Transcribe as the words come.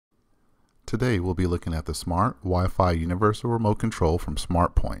Today we'll be looking at the Smart Wi-Fi Universal Remote Control from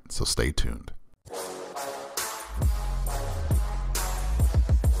SmartPoint, so stay tuned.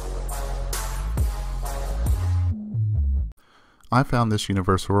 I found this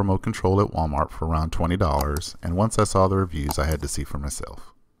universal remote control at Walmart for around $20, and once I saw the reviews I had to see for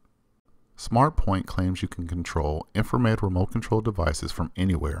myself. SmartPoint claims you can control infrared remote control devices from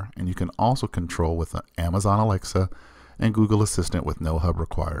anywhere, and you can also control with an Amazon Alexa and Google Assistant with no hub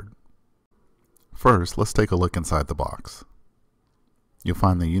required. First, let's take a look inside the box. You'll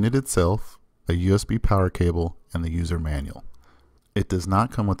find the unit itself, a USB power cable, and the user manual. It does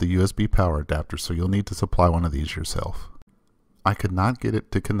not come with the USB power adapter, so you'll need to supply one of these yourself. I could not get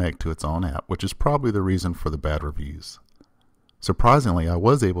it to connect to its own app, which is probably the reason for the bad reviews. Surprisingly, I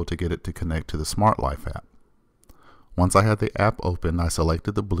was able to get it to connect to the Smart Life app. Once I had the app open, I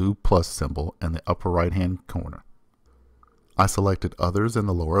selected the blue plus symbol in the upper right hand corner. I selected Others in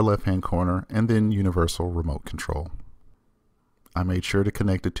the lower left hand corner and then Universal Remote Control. I made sure to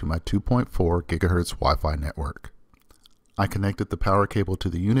connect it to my 2.4 GHz Wi-Fi network. I connected the power cable to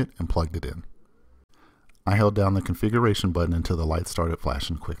the unit and plugged it in. I held down the configuration button until the light started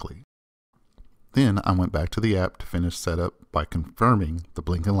flashing quickly. Then I went back to the app to finish setup by confirming the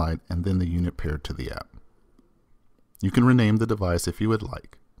blinking light and then the unit paired to the app. You can rename the device if you would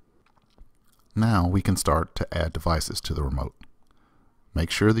like. Now we can start to add devices to the remote.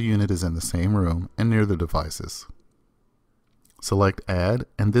 Make sure the unit is in the same room and near the devices. Select Add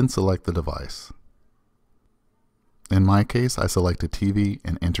and then select the device. In my case, I selected TV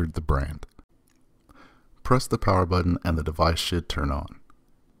and entered the brand. Press the power button and the device should turn on.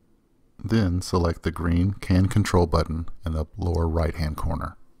 Then select the green CAN control button in the lower right hand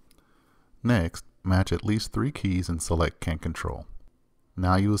corner. Next, match at least 3 keys and select CAN control.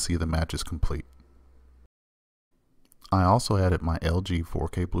 Now you will see the match is complete. I also added my LG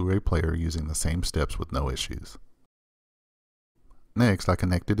 4K Blu-ray player using the same steps with no issues. Next, I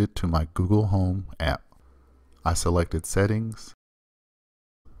connected it to my Google Home app. I selected Settings,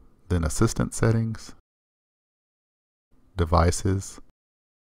 then Assistant Settings, Devices,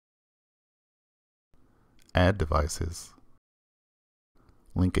 Add Devices,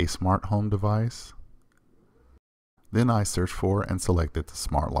 link a smart home device. Then I searched for and selected the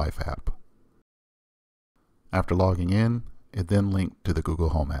Smart Life app. After logging in, it then linked to the Google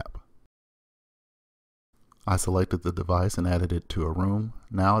Home app. I selected the device and added it to a room.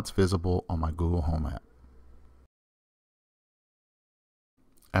 Now it's visible on my Google Home app.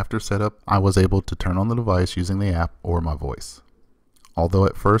 After setup, I was able to turn on the device using the app or my voice. Although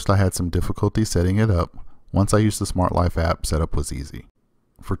at first I had some difficulty setting it up, once I used the Smart Life app, setup was easy.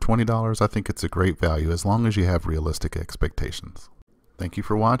 For $20, I think it's a great value as long as you have realistic expectations. Thank you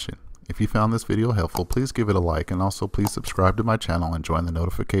for watching. If you found this video helpful, please give it a like and also please subscribe to my channel and join the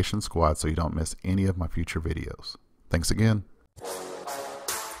notification squad so you don't miss any of my future videos. Thanks again.